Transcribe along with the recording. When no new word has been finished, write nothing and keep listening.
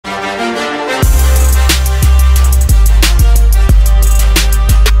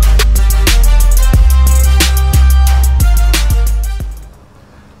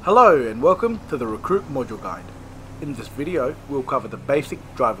Hello and welcome to the Recruit Module Guide. In this video, we'll cover the basic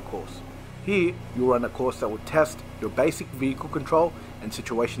driver course. Here, you'll run a course that will test your basic vehicle control and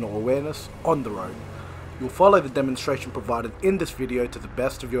situational awareness on the road. You'll follow the demonstration provided in this video to the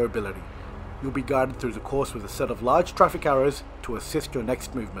best of your ability. You'll be guided through the course with a set of large traffic arrows to assist your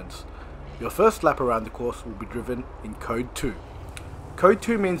next movements. Your first lap around the course will be driven in Code 2. Code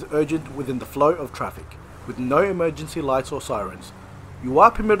 2 means urgent within the flow of traffic, with no emergency lights or sirens. You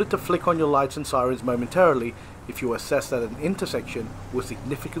are permitted to flick on your lights and sirens momentarily if you assess that an intersection will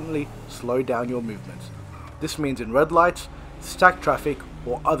significantly slow down your movements. This means in red lights, stacked traffic,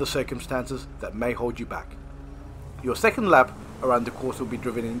 or other circumstances that may hold you back. Your second lap around the course will be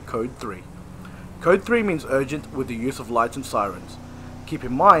driven in Code 3. Code 3 means urgent with the use of lights and sirens. Keep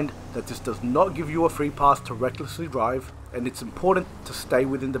in mind that this does not give you a free pass to recklessly drive, and it's important to stay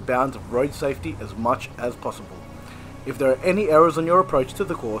within the bounds of road safety as much as possible. If there are any errors on your approach to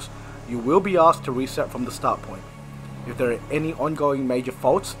the course, you will be asked to reset from the start point. If there are any ongoing major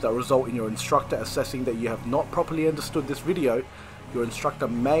faults that result in your instructor assessing that you have not properly understood this video, your instructor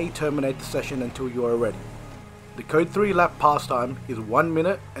may terminate the session until you are ready. The Code 3 lap pass time is 1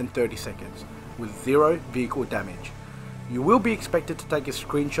 minute and 30 seconds, with 0 vehicle damage. You will be expected to take a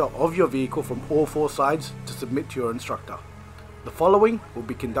screenshot of your vehicle from all 4 sides to submit to your instructor. The following will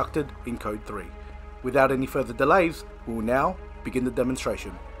be conducted in Code 3. Without any further delays, we will now begin the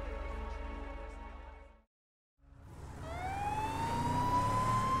demonstration.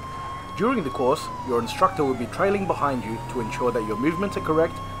 During the course, your instructor will be trailing behind you to ensure that your movements are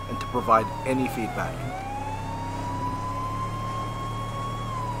correct and to provide any feedback.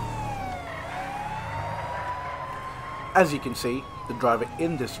 As you can see, the driver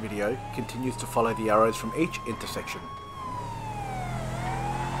in this video continues to follow the arrows from each intersection.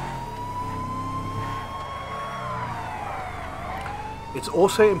 It's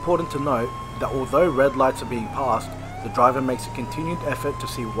also important to note that although red lights are being passed, the driver makes a continued effort to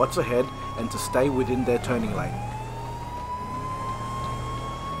see what's ahead and to stay within their turning lane.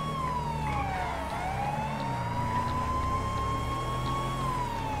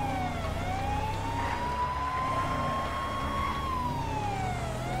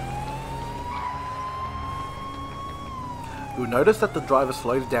 You'll notice that the driver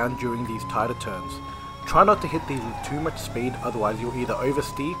slows down during these tighter turns. Try not to hit these with too much speed, otherwise you'll either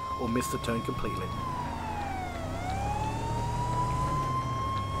oversteer or miss the turn completely.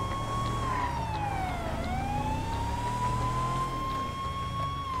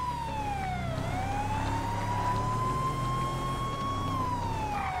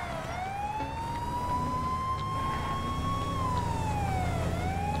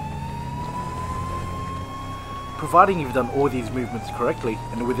 Providing you've done all these movements correctly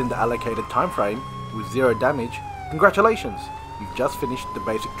and within the allocated time frame, with 0 damage, congratulations! You've just finished the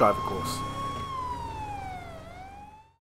basic driver course.